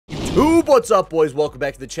What's up, boys? Welcome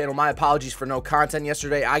back to the channel. My apologies for no content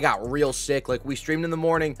yesterday. I got real sick. Like, we streamed in the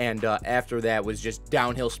morning, and after that was just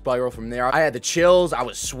downhill spiral from there. I had the chills. I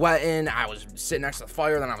was sweating. I was sitting next to the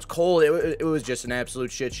fire. Then I was cold. It was just an absolute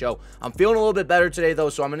shit show. I'm feeling a little bit better today, though,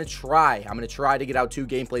 so I'm gonna try to get out 2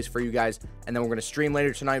 gameplays for you guys, and then we're gonna stream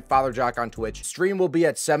later tonight. Father Jock on Twitch. Stream will be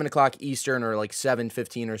at 7 o'clock Eastern, or like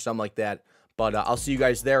 7:15 or something like that. But I'll see you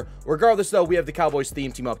guys there. Regardless, though, we have the Cowboys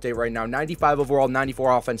theme team update right now. 95 overall,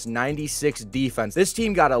 94 offense, 96 defense. This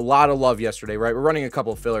team got a lot of love yesterday, right? We're running a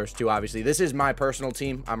couple of fillers, too, obviously. This is my personal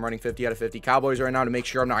team. I'm running 50 out of 50 Cowboys right now to make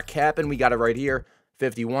sure I'm not capping. We got it right here.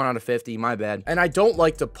 51 out of 50, my bad. And I don't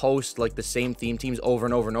like to post like the same theme teams over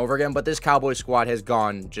and over and over again, but this Cowboys squad has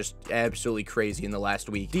gone just absolutely crazy in the last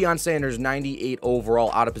week. Deion Sanders, 98 overall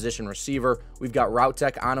out of position receiver. We've got route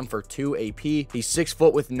tech on him for 2 AP. He's 6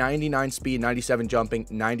 foot with 99 speed, 97 jumping,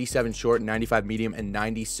 97 short, 95 medium, and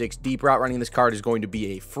 96 deep. Route running this card is going to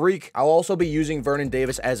be a freak. I'll also be using Vernon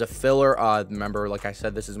Davis as a filler. Remember, like I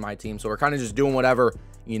said, this is my team, so we're kind of just doing whatever,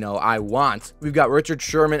 you know, I want. We've got Richard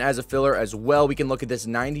Sherman as a filler as well. We can look at this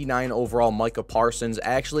 99 overall Micah Parsons.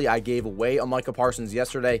 Actually, I gave away a Micah Parsons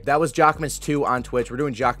yesterday. That was Jockmas 2 on Twitch. We're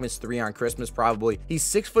doing Jockmas 3 on Christmas probably. He's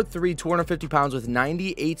 6'3", 250 pounds with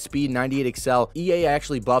 98 speed, 98 excel. EA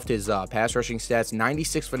actually buffed his pass rushing stats,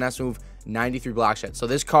 96 finesse move, 93 block shed. So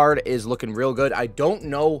this card is looking real good. I don't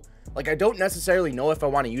know, like, I don't necessarily know if I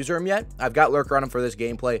want to use him yet. I've got lurker on him for this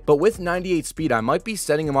gameplay, but with 98 speed, I might be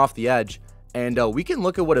setting him off the edge. And we can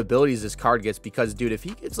look at what abilities this card gets because, dude, if he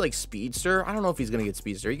gets, like, Speedster, I don't know if he's going to get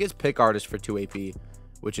Speedster. He gets Pick Artist for 2 AP,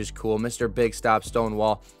 which is cool. Mr. Big Stop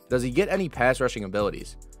Stonewall. Does he get any pass rushing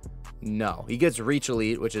abilities? No. He gets Reach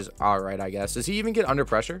Elite, which is all right, I guess. Does he even get Under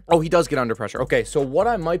Pressure? Oh, he does get Under Pressure. Okay, so what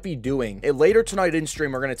I might be doing, later tonight in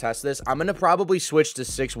stream, we're going to test this. I'm going to probably switch to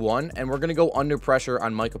 6-1, and we're going to go Under Pressure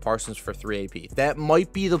on Micah Parsons for 3 AP. That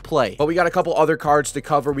might be the play. But we got a couple other cards to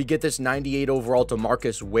cover. We get this 98 overall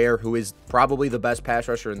DeMarcus Ware, who is probably the best pass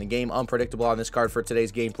rusher in the game. Unpredictable on this card for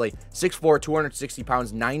today's gameplay. 6'4", 260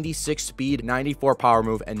 pounds, 96 speed, 94 power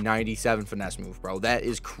move, and 97 finesse move, bro. That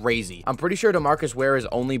is crazy. I'm pretty sure DeMarcus Ware is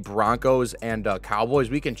only Broncos and Cowboys.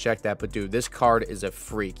 We can check that, but dude, this card is a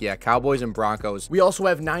freak. Yeah, Cowboys and Broncos. We also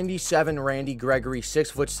have 97 Randy Gregory,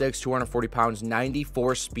 6'6", 240 pounds,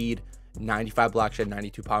 94 speed, 95 block shed,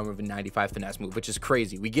 92 power move, and 95 finesse move, which is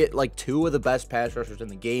crazy. We get like 2 of the best pass rushers in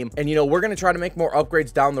the game. And, you know, we're going to try to make more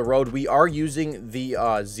upgrades down the road. We are using the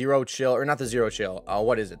Zero Chill, or not the Zero Chill.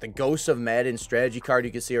 What is it? The Ghosts of Madden strategy card.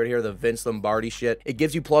 You can see right here, the Vince Lombardi shit. It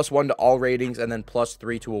gives you +1 to all ratings and then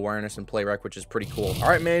 +3 to awareness and play rec, which is pretty cool. All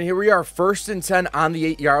right, man, here we are. 1st and 10 on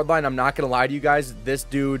the 8-yard line. I'm not going to lie to you guys. This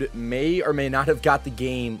dude may or may not have got the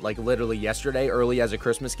game like literally yesterday, early as a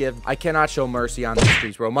Christmas gift. I cannot show mercy on the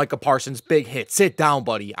streets, bro. Micah Parsons, big hit. Sit down,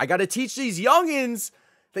 buddy. I got to teach these youngins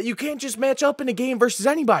that you can't just match up in a game versus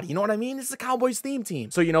anybody. You know what I mean? It's the Cowboys theme team.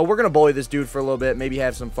 So, you know, we're going to bully this dude for a little bit, maybe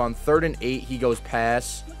have some fun. 3rd and 8, he goes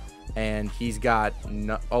pass, and he's got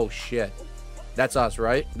no, oh, shit. That's us,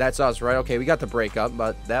 right? That's us, right? Okay, we got the breakup,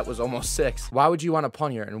 but that was almost 6. Why would you want to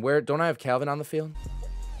punt here? And where, don't I have Calvin on the field?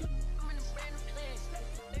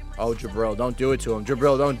 Oh, Jabril, don't do it to him.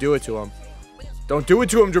 Jabril, don't do it to him. Don't do it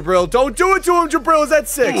to him, Jabril. Don't do it to him, Jabril. Is that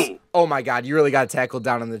 6? Oh, my God. You really got tackled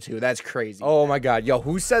down on the 2. That's crazy. Oh, my God. Yo,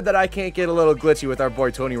 who said that I can't get a little glitchy with our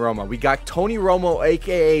boy Tony Romo? We got Tony Romo,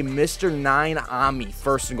 a.k.a. Mr. 9 on me.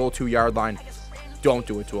 1st and goal, 2-yard line. Don't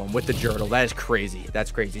do it to him with the Jurtle. That is crazy.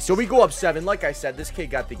 That's crazy. So we go up 7. Like I said, this kid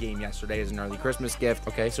got the game yesterday as an early Christmas gift.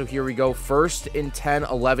 Okay, so here we go. 1st and 10,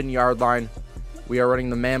 11-yard line. We are running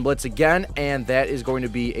the man blitz again, and that is going to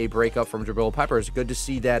be a breakup from Jabril Peppers. Good to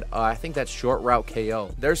see that. I think that's short route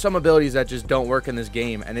KO. There's some abilities that just don't work in this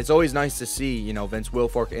game, and it's always nice to see, you know, Vince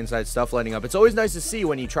Wilfork inside stuff lighting up. It's always nice to see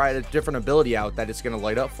when you try a different ability out that it's going to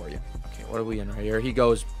light up for you. Okay, what are we in right here? He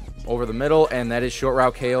goes over the middle, and that is short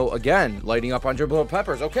route KO again, lighting up on Jabril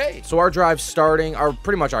Peppers. Okay, so our drive starting,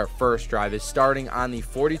 pretty much our first drive is starting on the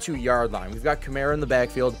 42-yard line. We've got Kamara in the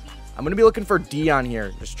backfield. I'm going to be looking for Deion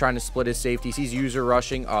here, just trying to split his safeties. He's user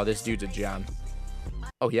rushing. Oh, this dude's a gem.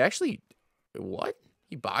 Oh, he actually, what?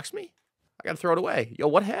 He boxed me? I got to throw it away. Yo,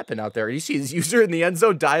 what happened out there? You see his user in the end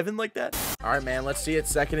zone diving like that? All right, man, let's see it.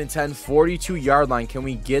 2nd and 10, 42-yard line. Can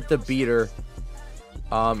we get the beater?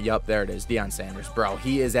 Yep, there it is. Deion Sanders, bro.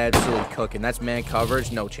 He is absolutely cooking. That's man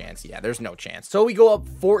coverage. No chance. Yeah, there's no chance. So we go up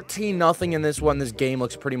 14-0 in this one. This game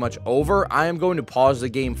looks pretty much over. I am going to pause the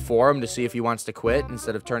game for him to see if he wants to quit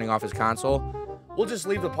instead of turning off his console. We'll just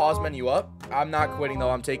leave the pause menu up. I'm not quitting, though.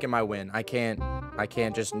 I'm taking my win. I can't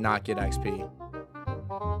just not get XP.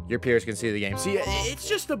 your peers can see the game. See, it's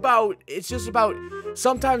just about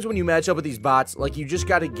sometimes when you match up with these bots, like, you just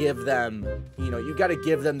got to give them, you got to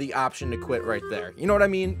give them the option to quit right there. You know what I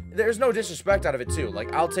mean? There's no disrespect out of it too.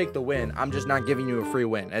 Like, I'll take the win. I'm just not giving you a free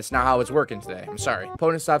win. That's not how it's working today. I'm sorry.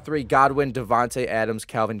 Opponent's top 3, Godwin, Devontae Adams,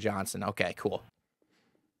 Calvin Johnson. Okay, cool.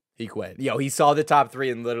 He quit. Yo, he saw the top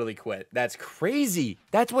 3 and literally quit. That's crazy.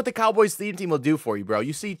 That's what the Cowboys theme team will do for you, bro.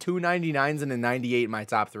 You see 2 99s and a 98 in my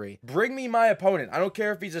top 3. Bring me my opponent. I don't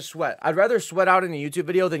care if he's a sweat. I'd rather sweat out in a YouTube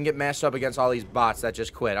video than get mashed up against all these bots that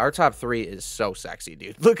just quit. Our top 3 is so sexy,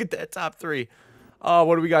 dude. Look at that top 3. Oh,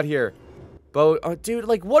 what do we got here? Oh, dude,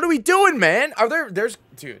 like, what are we doing, man?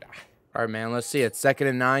 Dude. All right, man, let's see it. 2nd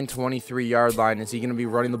and 9, 23-yard line. Is he going to be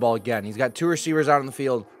running the ball again? He's got 2 receivers out on the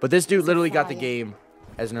field, but this dude literally got the game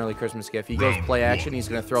as an early Christmas gift. He goes play action. He's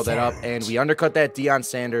going to throw that up, and we undercut that. Deion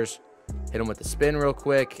Sanders. Hit him with the spin real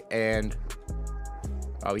quick, and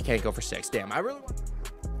oh, we can't go for 6. Damn, I really want...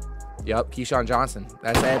 Yep, Keyshawn Johnson.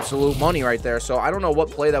 That's absolute money right there. So I don't know what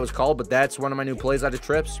play that was called, but that's one of my new plays out of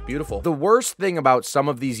trips. Beautiful. The worst thing about some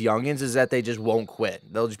of these youngins is that they just won't quit.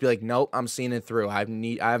 They'll just be like, nope, I'm seeing it through. I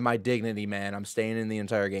have my dignity, man. I'm staying in the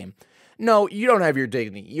entire game. No, you don't have your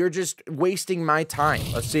dignity. You're just wasting my time.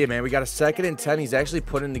 Let's see it, man. We got a 2nd and 10. He's actually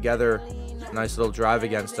putting together a nice little drive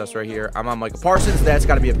against us right here. I'm on Michael Parsons. That's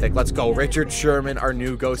got to be a pick. Let's go. Richard Sherman, our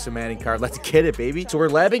new Ghosts of Madden card. Let's get it, baby. So we're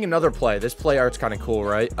labbing another play. This play art's kind of cool,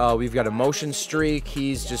 right? We've got a motion streak.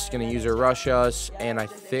 He's just going to use or rush us. And I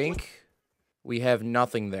think we have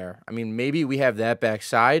nothing there. I mean, maybe we have that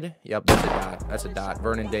backside. Yep, that's a dot. That's a dot.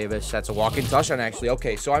 Vernon Davis. That's a walk-in touchdown, actually.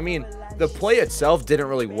 Okay, so I mean, the play itself didn't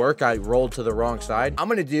really work. I rolled to the wrong side. I'm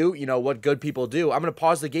going to do, what good people do. I'm going to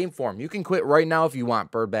pause the game for him. You can quit right now if you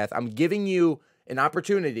want, Birdbath. I'm giving you an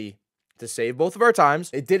opportunity to save both of our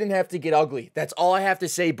times. It didn't have to get ugly. That's all I have to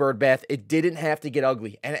say, Birdbath. It didn't have to get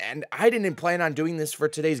ugly. And I didn't plan on doing this for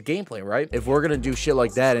today's gameplay, right? If we're going to do shit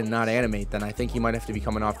like that and not animate, then I think he might have to be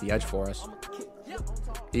coming off the edge for us.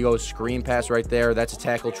 He goes screen pass right there. That's a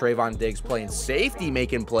tackle. Trayvon Diggs playing safety,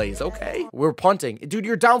 making plays. Okay. We're punting. Dude,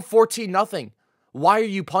 you're down 14-0. Why are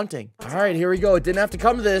you punting? All right, here we go. It didn't have to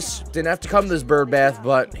come to this. Didn't have to come to this, Birdbath,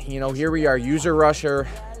 but, here we are. User rusher.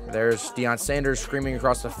 There's Deion Sanders screaming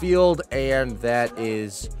across the field, and that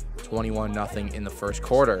is 21-0 in the first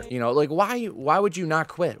quarter. Like, why would you not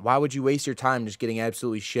quit? Why would you waste your time just getting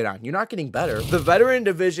absolutely shit on? You're not getting better. The veteran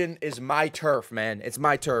division is my turf, man. It's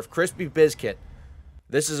my turf. Crispy Biscuit.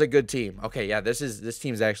 This is a good team. Okay, yeah, this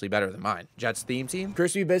team's actually better than mine. Jets theme team.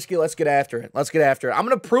 Crispy Biscuit, let's get after it. Let's get after it. I'm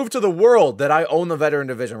going to prove to the world that I own the veteran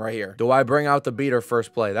division right here. Do I bring out the beater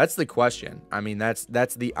first play? That's the question. I mean, that's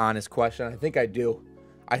the honest question. I think I do.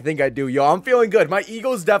 I think I do. Yo, I'm feeling good. My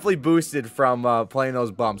ego's definitely boosted from playing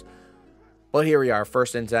those bums. Well, here we are,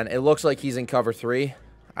 1st and 10. It looks like he's in cover 3.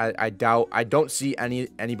 I don't see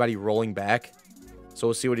anybody rolling back. So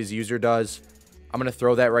we'll see what his user does. I'm going to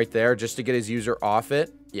throw that right there just to get his user off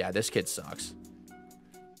it. Yeah, this kid sucks.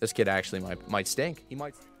 This kid actually might stink. He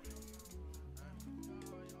might.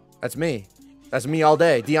 That's me. That's me all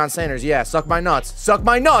day. Deion Sanders, yeah, suck my nuts. Suck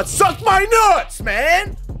my nuts. Suck my nuts,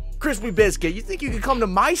 man. Crispy Biscuit, you think you can come to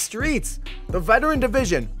my streets? The veteran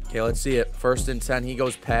division. Okay, let's see it. 1st and 10. He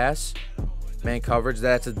goes pass. Man coverage.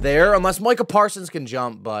 That's there. Unless Micah Parsons can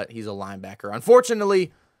jump, but he's a linebacker.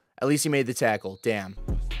 Unfortunately, at least he made the tackle. Damn.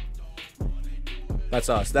 That's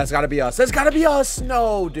us. That's got to be us. That's got to be us.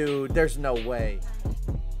 No, dude. There's no way.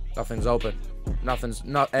 Nothing's open.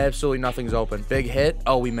 Absolutely nothing's open. Big hit.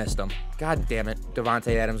 Oh, we missed him. God damn it.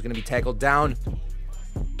 Devontae Adams going to be tackled down.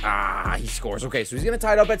 Ah, he scores. Okay, so he's going to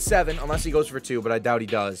tie it up at 7, unless he goes for 2, but I doubt he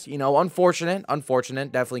does. Unfortunate.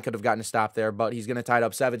 Definitely could have gotten a stop there, but he's going to tie it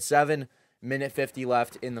up 7-7. Minute 50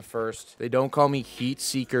 left in the first. They don't call me Heat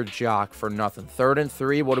Seeker Jock for nothing. 3rd and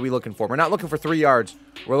 3. What are we looking for? We're not looking for 3 yards.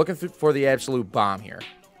 We're looking for the absolute bomb here.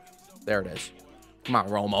 There it is. Come on,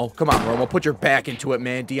 Romo. Come on, Romo. Put your back into it,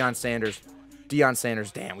 man. Deion Sanders. Deion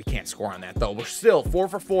Sanders. Damn, we can't score on that, though. We're still 4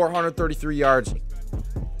 for 4, 133 yards.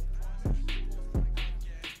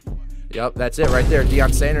 Yep, that's it right there.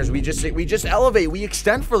 Deion Sanders. We just elevate. We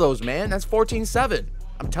extend for those, man. That's 14-7.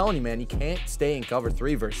 I'm telling you, man, you can't stay in cover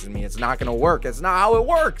 3 versus me. It's not going to work. It's not how it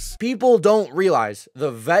works. People don't realize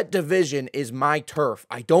the vet division is my turf.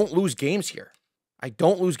 I don't lose games here. I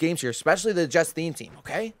don't lose games here, especially the Jets theme team,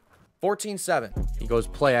 okay? 14-7. He goes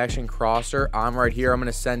play action crosser. I'm right here. I'm going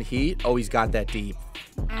to send heat. Oh, he's got that deep.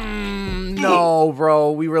 No,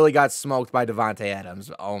 bro. We really got smoked by Devontae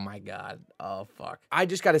Adams. Oh, my God. Oh, fuck. I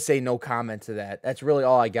just got to say no comment to that. That's really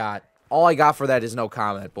all I got. All I got for that is no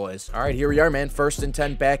comment, boys. All right, here we are, man. 1st and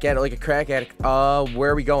 10, back at it like a crack addict.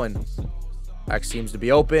 Where are we going? X seems to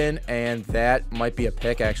be open, and that might be a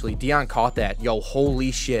pick, actually. Deion caught that. Yo,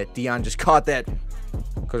 holy shit. Deion just caught that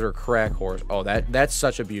because we're crack horse. Oh, that's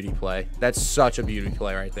such a beauty play. That's such a beauty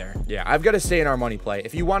play right there. Yeah, I've got to stay in our money play.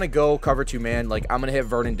 If you want to go cover 2 man, like, I'm going to hit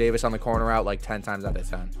Vernon Davis on the corner out like 10 times out of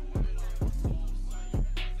 10.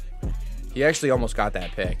 He actually almost got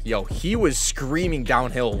that pick. Yo, he was screaming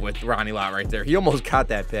downhill with Ronnie Lott right there. He almost got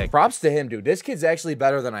that pick. Props to him, dude. This kid's actually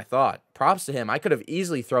better than I thought. Props to him. I could have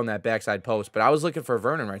easily thrown that backside post, but I was looking for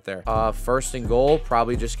Vernon right there. First and goal.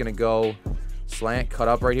 Probably just going to go slant, cut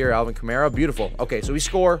up right here. Alvin Kamara. Beautiful. Okay, so we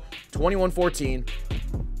score 21-14.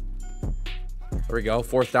 There we go.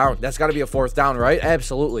 4th down. That's got to be a 4th down, right?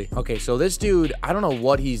 Absolutely. Okay, so this dude, I don't know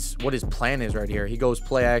what his plan is right here. He goes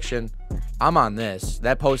play action. I'm on this.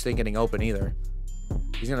 That post ain't getting open either.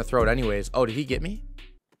 He's going to throw it anyways. Oh, did he get me?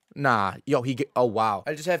 Nah. Yo, oh, wow.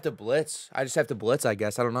 I just have to blitz. I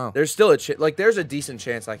guess. I don't know. There's still there's a decent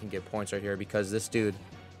chance I can get points right here because this dude.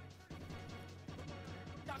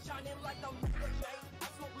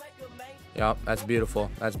 Yep, that's beautiful.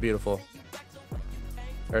 That's beautiful.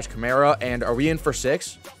 There's Kamara, and are we in for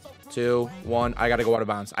 6? 2, 1. I gotta go out of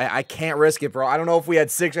bounds. I can't risk it, bro. I don't know if we had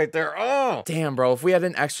 6 right there. Oh, damn, bro. If we had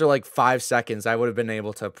an extra like 5 seconds, I would have been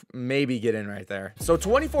able to maybe get in right there. So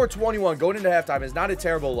 24-21 going into halftime is not a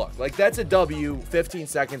terrible look. Like, that's a W. 15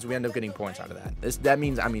 seconds, we end up getting points out of that. That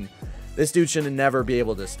means, I mean, this dude should never be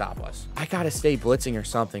able to stop us. I gotta stay blitzing or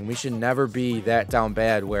something. We should never be that down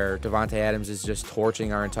bad where Devontae Adams is just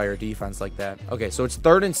torching our entire defense like that. Okay, so it's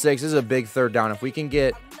 3rd and 6. This is a big 3rd down. If we can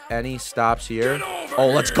get any stops here. Oh,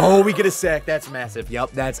 let's go. We get a sack. That's massive.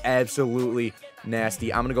 Yep, that's absolutely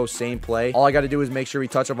nasty. I'm gonna go same play. All I gotta do is make sure we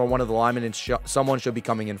touch up on one of the linemen, and someone should be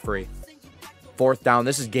coming in free. 4th down.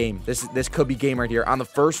 This is game. This could be game right here on the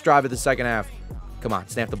first drive of the second half. Come on,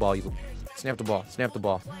 snap the ball. You snap the ball. Snap the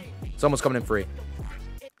ball. Someone's coming in free.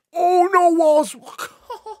 Oh, no, Walls.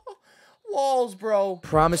 Walls, bro.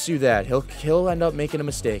 Promise you that. He'll end up making a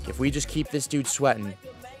mistake. If we just keep this dude sweating.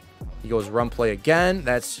 He goes run play again.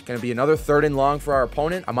 That's going to be another 3rd and long for our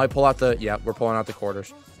opponent. I might pull out the... Yeah, we're pulling out the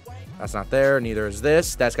quarters. That's not there. Neither is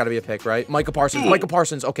this. That's got to be a pick, right? Micah Parsons. Micah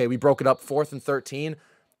Parsons. Okay, we broke it up. 4th and 13.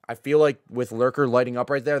 I feel like with Lurker lighting up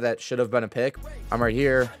right there, that should have been a pick. I'm right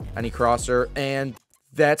here. Any crosser. And...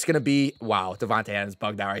 that's going to be... Wow, Devontae Adams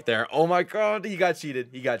bugged out right there. Oh, my God. He got cheated.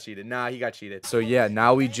 He got cheated. Nah, he got cheated. So, yeah,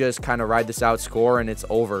 now we just kind of ride this out, score, and it's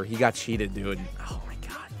over. He got cheated, dude. Oh, my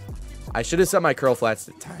God. I should have set my curl flats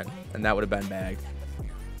to 10, and that would have been bagged.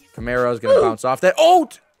 Camaro's going to bounce off that. Oh,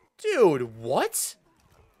 dude, what?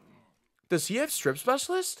 Does he have strip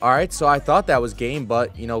specialist? All right, so I thought that was game,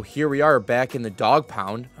 but, you know, here we are back in the dog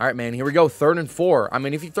pound. All right, man, here we go. 3rd and 4. I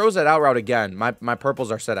mean, if he throws that out route again, my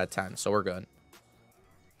purples are set at 10, so we're good.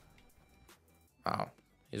 Oh,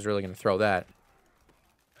 he's really going to throw that.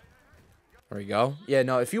 There we go. Yeah,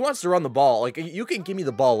 no, if he wants to run the ball, like, you can give me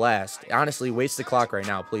the ball last. Honestly, waste the clock right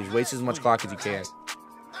now, please. Waste as much clock as you can.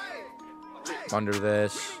 Under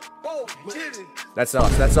this. That's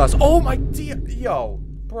us. That's us. Oh, my dear. Yo,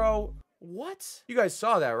 bro. What? You guys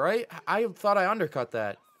saw that, right? I thought I undercut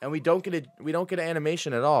that. And we don't get an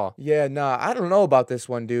animation at all. Yeah, nah, I don't know about this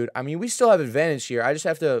one, dude. I mean, we still have advantage here. I just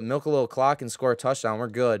have to milk a little clock and score a touchdown. We're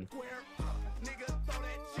good.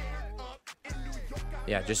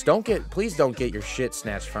 Yeah, just please don't get your shit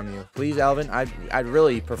snatched from you. Please, Alvin. I'd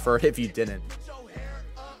really prefer it if you didn't.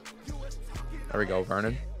 There we go,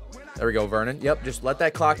 Vernon. There we go, Vernon. Yep, just let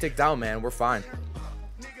that clock tick down, man. We're fine.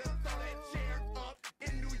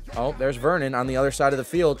 Oh, there's Vernon on the other side of the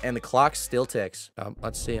field, and the clock still ticks.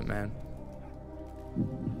 Let's see it, man.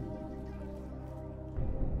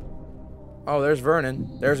 Oh, there's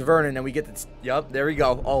Vernon. There's Vernon, and we get the... Yup, there we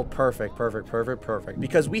go. Oh, perfect, perfect, perfect, perfect.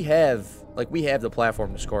 Because we have the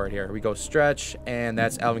platform to score it here. We go stretch, and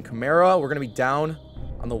that's Alvin Kamara. We're going to be down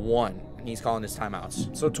on the 1, and he's calling his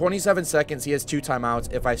timeouts. So 27 seconds, he has 2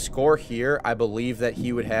 timeouts. If I score here, I believe that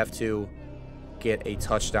he would have to get a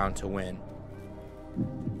touchdown to win.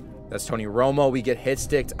 That's Tony Romo. We get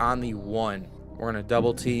hit-sticked on the 1. We're going to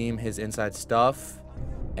double team his inside stuff.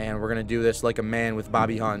 And we're going to do this like a man with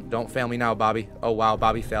Bobby Hunt. Don't fail me now, Bobby. Oh, wow,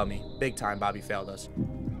 Bobby failed me. Big time, Bobby failed us.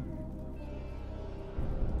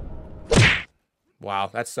 Wow,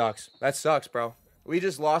 that sucks. That sucks, bro. We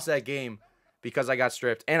just lost that game because I got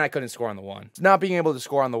stripped, and I couldn't score on the 1. Not being able to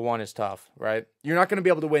score on the 1 is tough, right? You're not going to be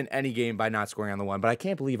able to win any game by not scoring on the 1, but I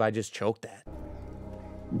can't believe I just choked that.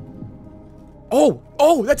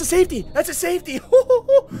 Oh, that's a safety. That's a safety.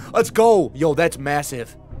 Let's go. Yo, that's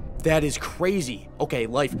massive. That is crazy. Okay,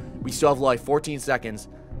 life. We still have life. 14 seconds.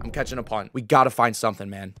 I'm catching a punt. We got to find something,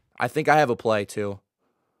 man. I think I have a play, too.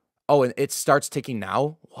 Oh, and it starts ticking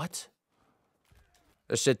now? What?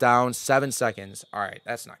 Let's sit down. 7 seconds. All right,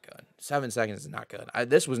 that's not good. 7 seconds is not good.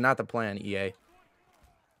 This was not the plan, EA.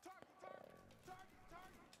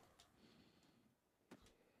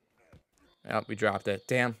 Yep, we dropped it.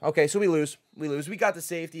 Damn. Okay, so we lose. We lose. We got the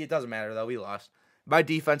safety. It doesn't matter, though. We lost. My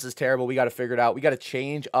defense is terrible. We got to figure it out. We got to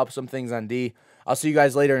change up some things on D. I'll see you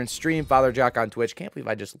guys later in stream. Father Jock on Twitch. Can't believe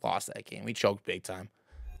I just lost that game. We choked big time.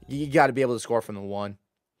 You got to be able to score from the 1.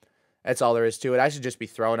 That's all there is to it. I should just be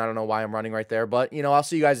throwing. I don't know why I'm running right there. But, you know, I'll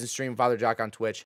see you guys in stream. Father Jock on Twitch.